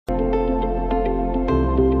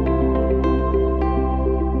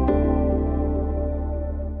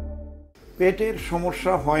পেটের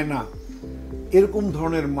সমস্যা হয় না এরকম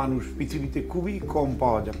ধরনের মানুষ পৃথিবীতে খুবই কম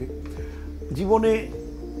পাওয়া যাবে। জীবনে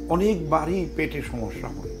অনেকবারই পেটের সমস্যা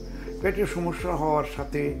হয়। পেটের সমস্যা হওয়ার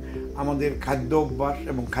সাথে আমাদের খাদ্য অভ্যাস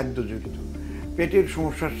এবং খাদ্য জড়িত। পেটের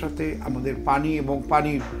সমস্যার সাথে আমাদের পানি এবং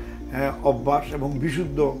পানির অভ্যাস এবং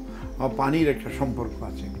বিশুদ্ধ পানির একটা সম্পর্ক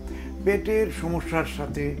আছে। পেটের সমস্যার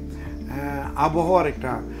সাথে আবহাওয়ার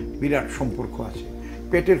একটা বিরাট সম্পর্ক আছে।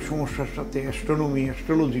 পেটের সমস্যার সাথে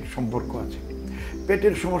অ্যাস্ট্রোলজির সম্পর্ক আছে।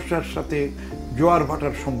 পেটের সমস্যার সাথে জোয়ার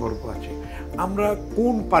ভাটার সম্পর্ক আছে। আমরা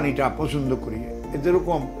কোন পানিটা পছন্দ করি,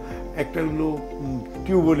 যেরকম একটা হলো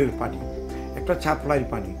টিউবওয়েলের পানি, একটা সাপ্লাইয়ের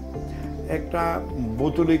পানি, একটা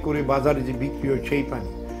বোতলে করে বাজারে যে বিক্রি হয় সেই পানি।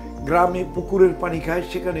 গ্রামে পুকুরের পানি খায়,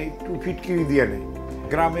 সেখানে একটু ফিটকিরি দিয়ে নেয়।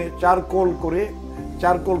 গ্রামে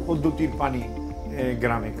চারকোল পদ্ধতির পানি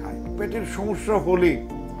গ্রামে খায়। পেটের সমস্যা হলে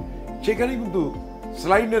সেখানে কিন্তু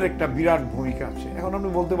স্যালাইনের একটা বিরাট ভূমিকা আছে। এখন আপনি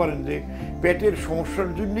বলতে পারেন যে পেটের সমস্যার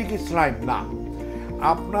জন্য কি স্যালাইন? না,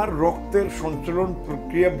 আপনার রক্তের সঞ্চালন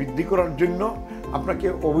প্রক্রিয়া বৃদ্ধি করার জন্য আপনাকে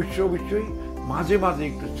অবশ্যই মাঝে মাঝে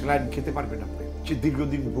একটু স্যালাইন খেতে পারবেন। আপনি সে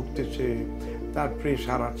দীর্ঘদিন ভুগতেছে, তার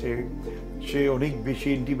প্রেশার আছে, সে অনেক বেশি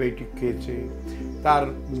অ্যান্টিবায়োটিক খেয়েছে, তার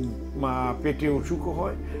পেটে অসুখও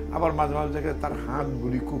হয়, আবার মাঝে মাঝে দেখে তার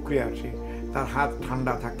হাতগুলি কুকড়ে আসে, তার হাত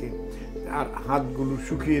ঠান্ডা থাকে, আর হাতগুলো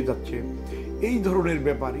শুকিয়ে যাচ্ছে, এই ধরনের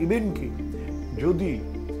ব্যাপার। ইভেন কি যদি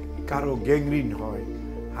কারো গ্যাংগ্রিন হয়,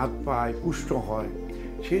 হাত পায়ে কুষ্ঠ হয়,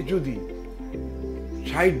 সে যদি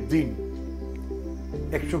 60 দিন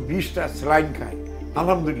 120টা স্যালাইন খায়,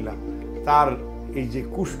 আলহামদুলিল্লাহ তার এই যে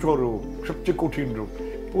কুষ্ঠ রোগ, সবচেয়ে কঠিন রোগ,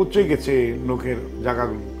 পচে গেছে নখের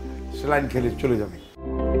জায়গাগুলো, স্যালাইন খেলে চলে যাবে।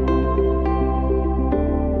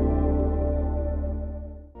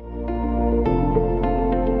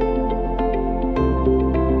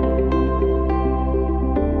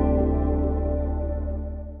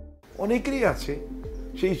 অনেকেরই আছে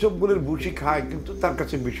সেই সবগুলোর ভুসি খায়, কিন্তু তার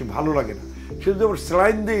কাছে বেশি ভালো লাগে না। সে যদি আবার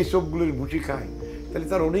স্যালাইন দিয়ে এই সবগুলোর ভুসি খায়, তাহলে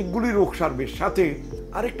তার অনেকগুলি রোগ সারবে। সাথে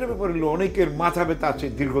আরেকটা ব্যাপার হলো, অনেকের মাথা ব্যথা আছে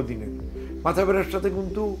দীর্ঘদিনের। মাথা ব্যথার সাথে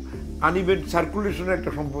কিন্তু আনইভেন সার্কুলেশনের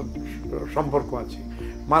একটা সম্পর্ক আছে।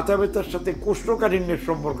 মাথা ব্যথার সাথে কোষ্ঠকাঠিন্যের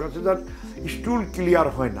সম্পর্ক আছে, যার স্টুল ক্লিয়ার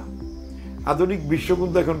হয় না। আধুনিক বিশ্ব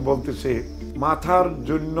কিন্তু এখন বলতেছে মাথার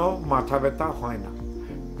জন্য মাথা ব্যথা হয় না,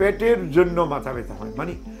 পেটের জন্য মাথা ব্যথা হয়।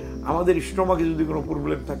 মানে আমাদের স্টোমাকে যদি কোনো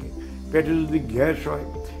প্রবলেম থাকে, পেটে যদি গ্যাস হয়,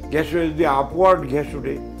 গ্যাস হয়ে যদি আপওয়ার্ড গ্যাস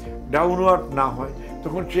ওঠে, ডাউনওয়ার্ড না হয়,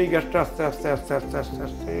 তখন সেই গ্যাসটা আস্তে আস্তে আস্তে আস্তে আস্তে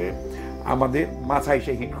আস্তে আমাদের মাথায়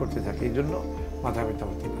এসে হিট করতে থাকে, এই জন্য মাথা ব্যথা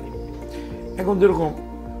হতে পারে। এখন যেরকম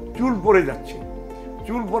চুল পড়ে যাচ্ছে,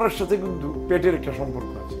 চুল পড়ার সাথে কিন্তু পেটের একটা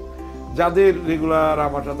সম্পর্ক আছে। যাদের রেগুলার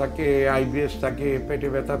আমাশা থাকে, আইবিএস থাকে, পেটে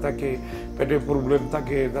ব্যথা থাকে, পেটে প্রবলেম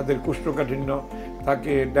থাকে, যাদের কোষ্ঠকাঠিন্য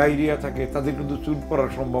থাকে, ডায়রিয়া থাকে, তাদের কিন্তু চুল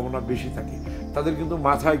পড়ার সম্ভাবনা বেশি থাকে। তাদের কিন্তু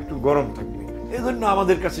মাথা একটু গরম থাকবে। এই জন্য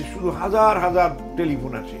আমাদের কাছে শুধু হাজার হাজার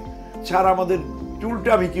টেলিফোন আসে, স্যার আমাদের চুলটা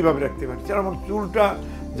আমি কীভাবে রাখতে পারি, স্যার আমার চুলটা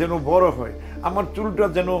যেন বড় হয়, আমার চুলটা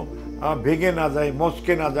যেন ভেঙে না যায়,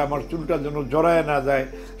 মচকে না যায়, আমার চুলটা যেন জড়ায় না যায়,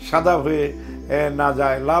 সাদা হয়ে না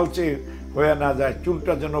যায়, লালচে হয়ে না যায়,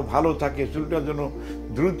 চুলটা যেন ভালো থাকে, চুলটা যেন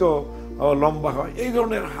দ্রুত লম্বা হয়। এই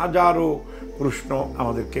ধরনের হাজারো প্রশ্ন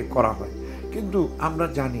আমাদেরকে করা হয়। কিন্তু আমরা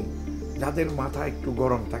জানি যাদের মাথা একটু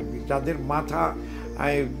গরম থাকবে, যাদের মাথা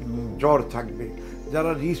জ্বর থাকবে,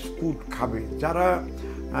 যারা রিচ ফুড খাবে, যারা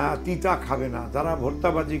তিতা খাবে না, যারা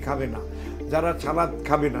ভর্তাবাজি খাবে না, যারা সালাদ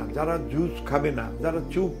খাবে না, যারা জুস খাবে না, যারা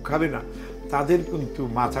চুপ খাবে না, তাদের কিন্তু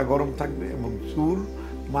মাথা গরম থাকবে এবং চুল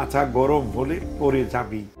মাথা গরম হলে পড়ে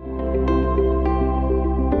যাবেই।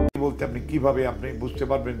 বলতে আপনি কিভাবে আপনি বুঝতে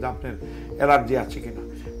পারবেন যে আপনার অ্যালার্জি আছে কিনা?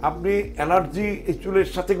 আপনি অ্যালার্জি এই চুলের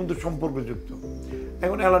সাথে কিন্তু সম্পর্কযুক্ত।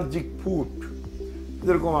 এখন অ্যালার্জিক ফুড,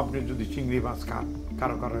 যেরকম আপনি যদি চিংড়ি মাছ খান,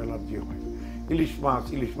 কারো কারো অ্যালার্জি হয়। ইলিশ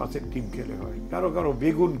মাছের ডিম খেলে হয়, কারো কারো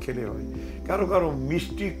বেগুন খেলে হয়, কারো কারো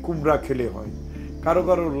মিষ্টি কুমড়া খেলে হয়, কারো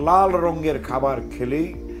কারো লাল রঙের খাবার খেলেই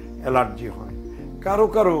অ্যালার্জি হয়, কারো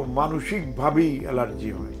কারো মানসিকভাবেই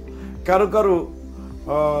অ্যালার্জি হয়, কারো কারো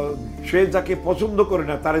সে যাকে পছন্দ করে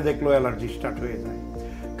না তারে দেখলো অ্যালার্জি স্টার্ট হয়ে যায়,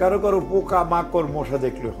 কারো কারো পোকা মাকড় মশা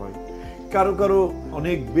দেখলে হয়, কারো কারো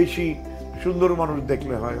অনেক বেশি সুন্দর মানুষ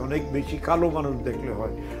দেখলে হয়, অনেক বেশি কালো মানুষ দেখলে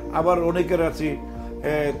হয়, আবার অনেকের আছে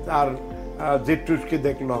তার জেঠুসকে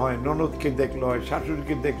দেখলে হয়, ননদকে দেখলে হয়,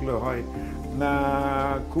 শাশুড়িকে দেখলে হয়,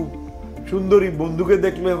 খুব সুন্দরী বন্ধুকে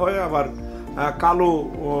দেখলে হয়, আবার কালো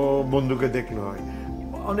বন্ধুকে দেখলে হয়।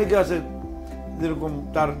 অনেকে আছে যেরকম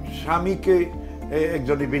তার স্বামীকে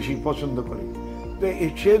একজনই বেশি পছন্দ করে, তো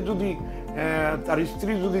সে যদি তার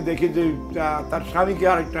স্ত্রী যদি দেখে যে তার স্বামীকে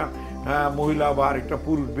আরেকটা মহিলা বা আরেকটা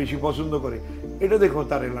পুরুষ বেশি পছন্দ করে, এটা দেখো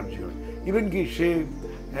তার অ্যালার্জি হয়। ইভেন কি সে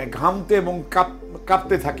ঘামতে এবং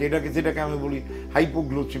কাঁপতে থাকে, যেটাকে আমি বলি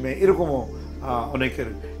হাইপোগ্লোসিমিয়া, এরকমও অনেকের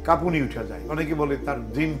কাঁপুনি উঠা যায়। অনেকে বলে তার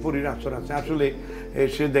জিন পরির আসর আছে, আসলে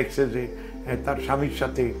সে দেখছে যে তার স্বামীর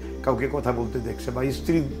সাথে কাউকে কথা বলতে দেখছে বা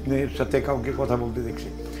স্ত্রীর সাথে কাউকে কথা বলতে দেখছে।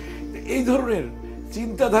 এই ধরনের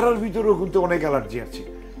চিন্তাধারার ভিতরেও কিন্তু অনেক অ্যালার্জি আছে।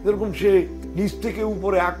 যেরকম সে নিচ থেকে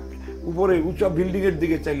উপরে উঁচা বিল্ডিংয়ের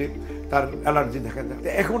দিকে চাইলে তার অ্যালার্জি দেখা যায়।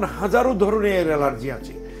 এখন হাজারো ধরনের অ্যালার্জি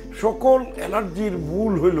আছে। সকল অ্যালার্জির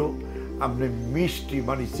মূল হইল আপনি মিষ্টি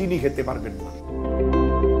মানে চিনি খেতে পারবেন না।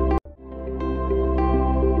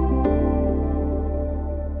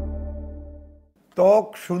 ত্বক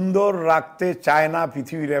সুন্দর রাখতে চায় না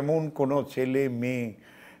পৃথিবীর এমন কোনো ছেলে মেয়ে,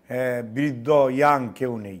 বৃদ্ধ, ইয়াং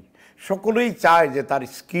কেউ নেই। সকলেই চায় যে তার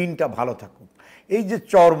স্কিনটা ভালো থাকুক। এই যে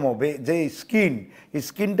চর্ম, যে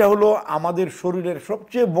স্কিনটা হলো আমাদের শরীরের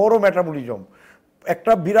সবচেয়ে বড় মেটাবলিজম।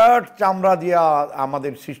 একটা বিরাট চামড়া দিয়ে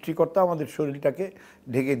আমাদের সৃষ্টিকর্তা আমাদের শরীরটাকে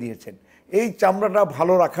ঢেকে দিয়েছেন। এই চামড়াটা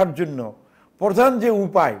ভালো রাখার জন্য প্রধান যে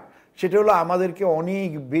উপায় সেটা হলো আমাদেরকে অনেক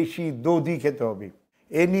বেশি দধি খেতে হবে,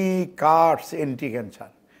 এনি কার্ডস অ্যান্টি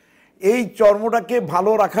ক্যান্সার। এই চর্মটাকে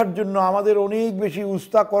ভালো রাখার জন্য আমাদের অনেক বেশি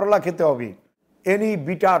উস্তা করলা খেতে হবে, any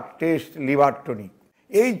bitter test liver tonic.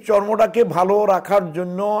 এই চর্মটাকে ভালো রাখার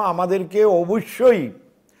জন্য আমাদেরকে অবশ্যই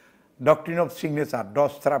ডক্ট্রিন অফ সিগনেচার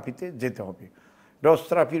ডস থেরাপিতে যেতে হবে। ডস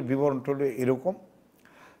থেরাপির বিবরণটা হলো এরকম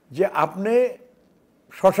যে আপনি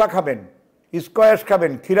শশা খাবেন, স্কোয়াশ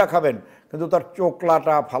খাবেন, ক্ষীরা খাবেন, কিন্তু তার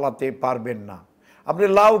চোকলাটা ফালাতে পারবেন না। আপনি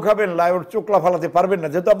লাউ খাবেন, লাউর চোকলা ফালাতে পারবেন না,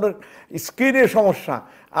 যেহেতু আপনার স্কিনের সমস্যা।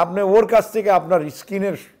 আপনি ওর কাছ থেকে আপনার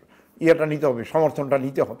স্কিনের ইয়েটা নিতে হবে, সমর্থনটা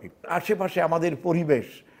নিতে হবে। আশেপাশে আমাদের পরিবেশ,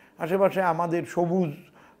 আশেপাশে আমাদের সবুজ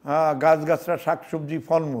গাছগাছরা, শাকসবজি,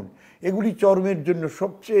 ফলমূল, এগুলি চর্মের জন্য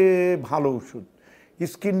সবচেয়ে ভালো ওষুধ।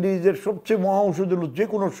 স্কিন ডিজিজের সবচেয়ে মহা ওষুধ হলো যে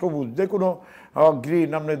কোনো সবুজ, যে কোনো গ্রিন,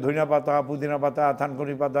 আপনার ধনিয়া পাতা, পুদিনা পাতা,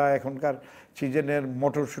 থানকুনি পাতা, এখনকার সিজনের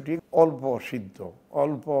মটরশুঁটি, অল্প সিদ্ধ,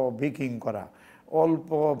 অল্প বেকিং করা, অল্প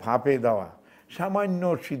ভাপে দেওয়া, সামান্য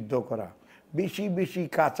সিদ্ধ করা, বেশি বেশি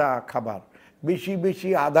কাঁচা খাবার, বেশি বেশি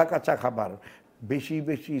আধা কাঁচা খাবার, বেশি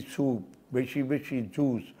বেশি স্যুপ, বেশি বেশি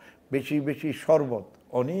জুস, বেশি বেশি শরবত,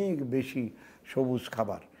 অনেক বেশি সবুজ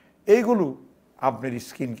খাবার, এইগুলো আপনার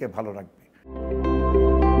স্কিনকে ভালো রাখবে।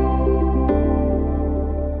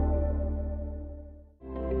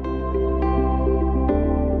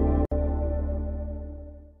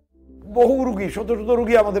 বহু রুগী, শত শত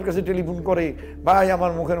রুগী আমাদের কাছে টেলিফোন করে, ভাই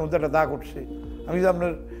আমার মুখের মধ্যে একটা দাগ উঠছে। আমি যে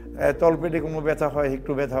আপনার তলপেটে কোনো ব্যথা হয়,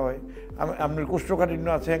 একটু ব্যথা হয়, আপনার কোষ্ঠকাঠিন্য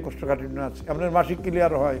আছে, হ্যাঁ কোষ্ঠকাঠিন্য আছে, আপনার মাসিক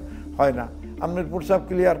ক্লিয়ার হয় না, আপনার প্রস্রাব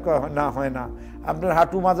ক্লিয়ার হয় না, আপনার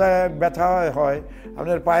হাঁটু মাজায় ব্যথা হয়,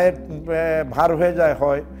 আপনার পায়ের ভার হয়ে যায়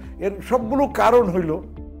হয়। এর সবগুলো কারণ হইল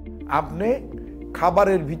আপনি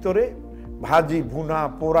খাবারের ভিতরে ভাজি, ভুনা,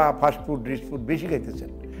 পোড়া, ফাস্টফুড, রিচফুড বেশি খাইতেছেন।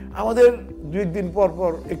 আমাদের 2 দিন পর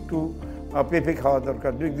পর একটু পেঁপে খাওয়া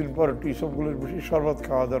দরকার, 2 দিন পর একটু ইসবগুলের বসে শরবত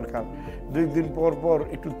খাওয়া দরকার, 2 দিন পর পর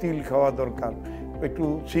একটু তিল খাওয়া দরকার, একটু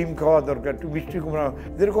সিম খাওয়া দরকার, একটু মিষ্টি কুমড়া,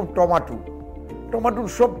 যেরকম টমাটোর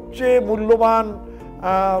সবচেয়ে মূল্যবান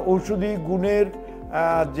ঔষধি গুণের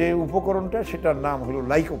যে উপকরণটা সেটার নাম হলো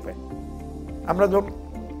লাইকোপেন। আমরা যখন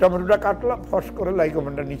টমেটোটা কাটলাম, ফস করে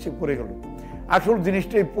লাইকোপেনটা নিচে পড়ে গেল, আসল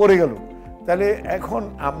জিনিসটাই পড়ে গেল। তাহলে এখন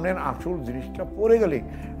আপনার আসল জিনিসটা পড়ে গেলে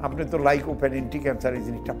আপনি তো লাইকোপেন, অ্যান্টি ক্যান্সার এই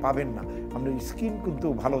জিনিসটা পাবেন না। আপনার স্কিন কিন্তু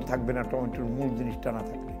ভালো থাকবে না টমেটোর মূল জিনিসটা না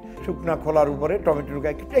থাকলে। শুকনা খোলার উপরে টমেটোর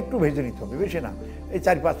গায়ে একটু ভেজে নিতে হবে, বেশি না, এই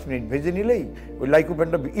 4-5 মিনিট ভেজে নিলেই ওই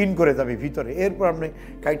লাইকোপেনটা ইন করে যাবে ভিতরে। এরপর আপনি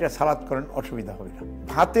কাইটা সালাদ করেন, অসুবিধা হবে না।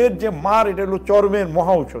 ভাতের যে মার, এটা হলো চর্মের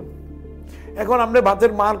মহা ঔষধ। এখন আপনি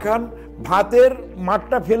ভাতের মার খান, ভাতের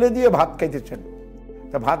মারটা ফেলে দিয়ে ভাত খাইতেছেন।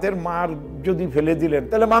 তা ভাতের মার যদি ফেলে দিলেন,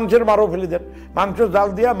 তাহলে মাংসের মারও ফেলে দেন, মাংস জাল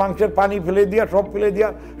দিয়া, মাংসের পানি ফেলে দিয়া, সব ফেলে দিয়া,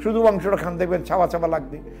 শুধু মাংসটা খান, দেখবেন ছাবা ছাবা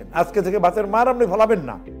লাগবে। আজকে থেকে ভাতের মার আপনি ফেলাবেন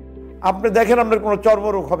না। আপনি দেখেন আপনার কোনো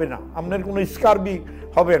চর্মরোগ হবে না, আপনার কোনো স্কারবি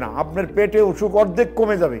হবে না, আপনার পেটে অসুখ অর্ধেক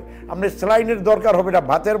কমে যাবে, আপনার স্যালাইনের দরকার হবে না,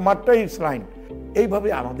 ভাতের মারটাই স্যালাইন। এইভাবে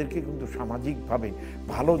আমাদেরকে কিন্তু সামাজিকভাবে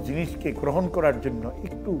ভালো জিনিসকে গ্রহণ করার জন্য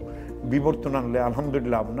একটু বিবর্তন আনলে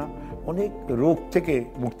আলহামদুলিল্লাহ আমরা অনেক রোগ থেকে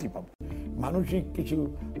মুক্তি পাব। মানসিক কিছু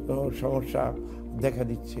সমস্যা দেখা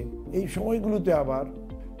দিচ্ছে এই সময়গুলোতে, আবার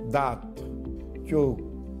দাঁত, চোখ,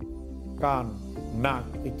 কান, নাক,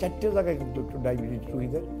 এই 4টে জায়গায় কিন্তু একটু ডায়াবেটিস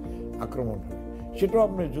রোগীদের আক্রমণ হয়। সেটাও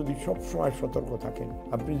আপনি যদি সবসময় সতর্ক থাকেন,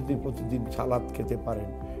 আপনি যদি প্রতিদিন সালাদ খেতে পারেন,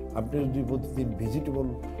 আপনি যদি প্রতিদিন ভেজিটেবল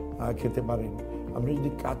খেতে পারেন, আপনি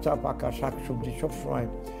যদি কাঁচা পাকা শাকসবজি সবসময়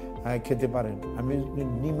খেতে পারেন, আপনি যদি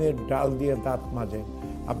নিমের ডাল দিয়ে দাঁত মাজেন,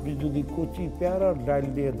 আপনি যদি কচি পেয়ারার ডাল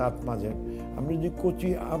দিয়ে দাঁত মাজেন, আপনি যদি কচি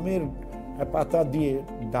আমের পাতা দিয়ে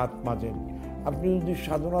দাঁত মাজেন, আপনি যদি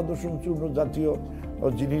সাধনা দূষণ চূর্ণ জাতীয়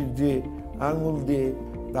জিনিস দিয়ে আঙুল দিয়ে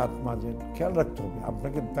দাঁত মাজেন, খেয়াল রাখতে হবে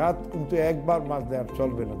আপনাকে দাঁত কিন্তু একবার মাজলে আর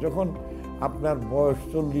চলবে না। যখন আপনার বয়স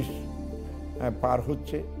 40 পার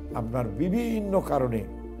হচ্ছে, আপনার বিভিন্ন কারণে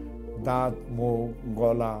দাঁত, মুখ,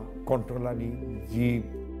 গলা, কণ্ঠলানি, জিভ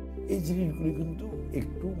এই জিনিসগুলি কিন্তু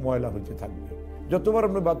একটু ময়লা হতে থাকবে। যতবার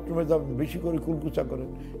আপনি বাথরুমে যাবেন বেশি করে কুলকুচা করেন,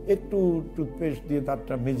 একটু টুথপেস্ট দিয়ে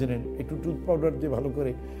দাঁতটা মেজে নেন, একটু টুথ পাউডার দিয়ে ভালো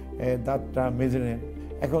করে দাঁতটা মেজে নেন।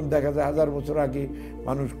 এখন দেখা যায় 1000 বছর আগে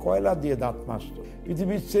মানুষ কয়লা দিয়ে দাঁত মাজত।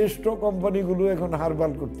 পৃথিবীর শ্রেষ্ঠ কোম্পানিগুলো এখন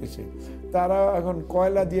হার্বাল করতেছে, তারা এখন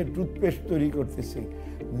কয়লা দিয়ে টুথপেস্ট তৈরি করতেছে,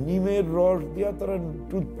 নিমের রস দিয়ে তারা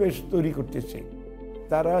টুথপেস্ট তৈরি করতেছে,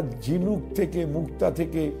 তারা ঝিনুক থেকে, মুক্তা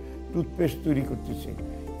থেকে টুথপেস্ট তৈরি করতেছে।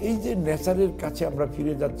 এই যে নেচারের কাছে আমরা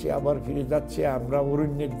ফিরে যাচ্ছি, আবার ফিরে যাচ্ছে আমরা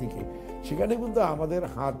অরণ্যের দিকে, সেখানে কিন্তু আমাদের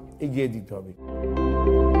হাত এগিয়ে দিতে হবে।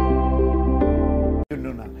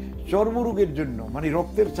 না চর্মরোগের জন্য, মানে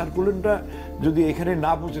রক্তের সার্কুলেশনটা যদি এখানে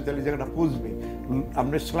না পৌঁছে তাহলে জায়গাটা পৌঁছবে।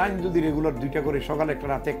 আপনার স্যালাইন যদি রেগুলার 2টা করে সকালে একটা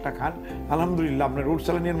রাতে একটা খান, আলহামদুলিল্লাহ আপনার রোড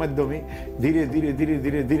স্যালাইনের মাধ্যমে ধীরে ধীরে ধীরে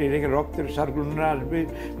ধীরে ধীরে রেখে রক্তের সার্কুলেশন আসবে,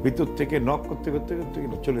 ভিতর থেকে নখ করতে করতে করতে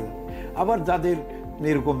চলে যাবে। আবার যাদের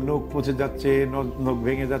এরকম নখ পচে যাচ্ছে, নখ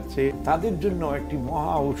ভেঙে যাচ্ছে, তাদের জন্য একটি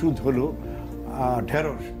মহা ওষুধ হলো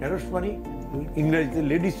ঢেঁড়স। ঢেঁড়স মানে ইংরেজিতে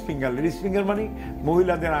লেডিস ফিঙ্গার। লেডিস ফিঙ্গার মানে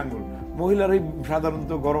মহিলাদের আঙুল। মহিলারাই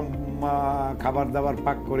সাধারণত গরম খাবার দাবার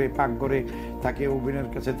পাক করে তাকে ওভেনের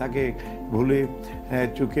কাছে তাকে ভুলে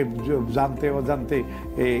চোখে জানতে অজান্তে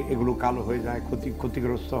এগুলো কালো হয়ে যায়,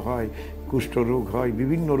 ক্ষতিগ্রস্ত হয়, কুষ্ঠ রোগ হয়,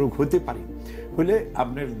 বিভিন্ন রোগ হতে পারে। হলে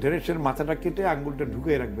আপনার ঢেঁড়সের মাথাটা কেটে আঙ্গুলটা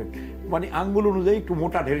ঢুকিয়ে রাখবেন, মানে আঙ্গুল অনুযায়ী একটু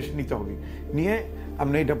মোটা ঢেঁড়স নিতে হবে। নিয়ে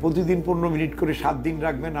আপনি এটা প্রতিদিন 15 মিনিট করে 7 দিন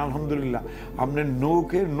রাখবেন, আলহামদুলিল্লাহ আপনার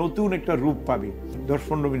নখের নতুন একটা রূপ পাবে।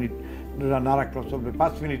 10-15 মিনিট না রাখলেও চলবে,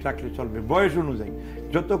 5 মিনিট রাখলে চলবে, বয়স অনুযায়ী।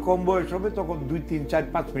 যত কম বয়স হবে তখন 2, 3, 4,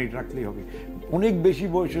 5 মিনিট রাখলেই হবে। অনেক বেশি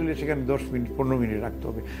বয়স হলে সেখানে 10 মিনিট 15 মিনিট রাখতে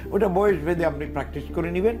হবে। ওটা বয়স ভেদে আপনি প্র্যাকটিস করে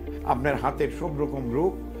নেবেন, আপনার হাতের সব রকম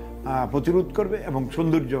রোগ প্রতিরোধ করবে এবং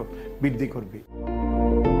সৌন্দর্য বৃদ্ধি করবে।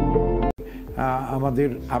 আমাদের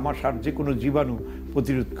আমাশার যে কোনো জীবাণু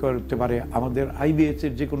প্রতিরোধ করতে পারে, আমাদের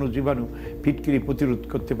আইবিএসের যে কোনো জীবাণু ফিটকিরি প্রতিরোধ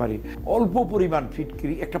করতে পারে। অল্প পরিমাণ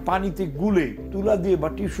ফিটকিরি একটা পানিতে গুলে তুলা দিয়ে বা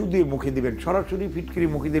টিস্যু দিয়ে মুখে দিবেন। সরাসরি ফিটকিরি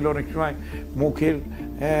মুখে দিলে অনেক সময় মুখের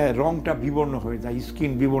রংটা বিবর্ণ হয়ে যায়,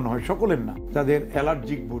 স্কিন বিবর্ণ হয়। সকলের না, যাদের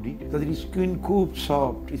অ্যালার্জিক বডি, তাদের স্কিন খুব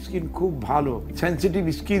সফট, স্কিন খুব ভালো, সেন্সিটিভ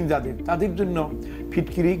স্কিন যাদের, তাদের জন্য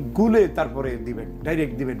ফিটকিরি গুলে তারপরে দিবেন,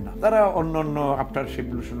 ডাইরেক্ট দিবেন না। তারা অন্য অন্য আফটার শেভ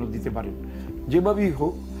লোশনও দিতে পারেন। যেভাবেই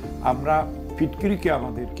হোক আমরা ফিটকিরিকে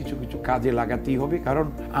আমাদের কিছু কিছু কাজে লাগাতেই হবে, কারণ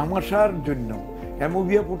আমাশার জন্য,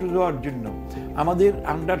 অ্যামোবিয়া প্রোটোজোয়ার জন্য আমাদের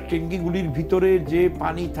আন্ডার ট্যাঙ্কিগুলির ভিতরে যে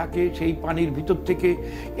পানি থাকে, সেই পানির ভিতর থেকে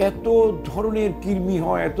এত ধরনের কৃমি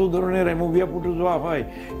হয়, এত ধরনের অ্যামোবিয়া প্রোটোজোয়া হয়,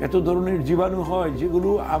 এত ধরনের জীবাণু হয়, যেগুলো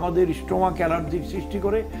আমাদের স্টোমাক অ্যালার্জির সৃষ্টি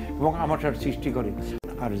করে এবং আমাশার সৃষ্টি করে।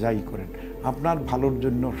 আর যাই করেন আপনার ভালোর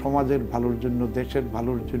জন্য, সমাজের ভালোর জন্য, দেশের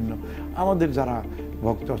ভালোর জন্য, আমাদের যারা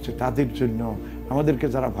ভক্ত আছে তাদের জন্য, আমাদেরকে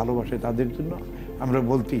যারা ভালোবাসে তাদের জন্য আমরা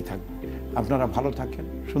বলতেই থাকব। আপনারা ভালো থাকেন,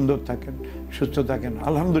 সুন্দর থাকেন, সুস্থ থাকেন।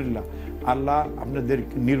 আলহামদুলিল্লাহ, আল্লাহ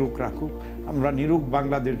আপনাদেরকে নিরোগ রাখুক। আমরা নিরোগ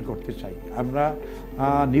বাংলাদেশ করতে চাই, আমরা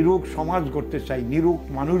নিরোগ সমাজ করতে চাই, নিরোগ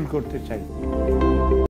মানুষ করতে চাই।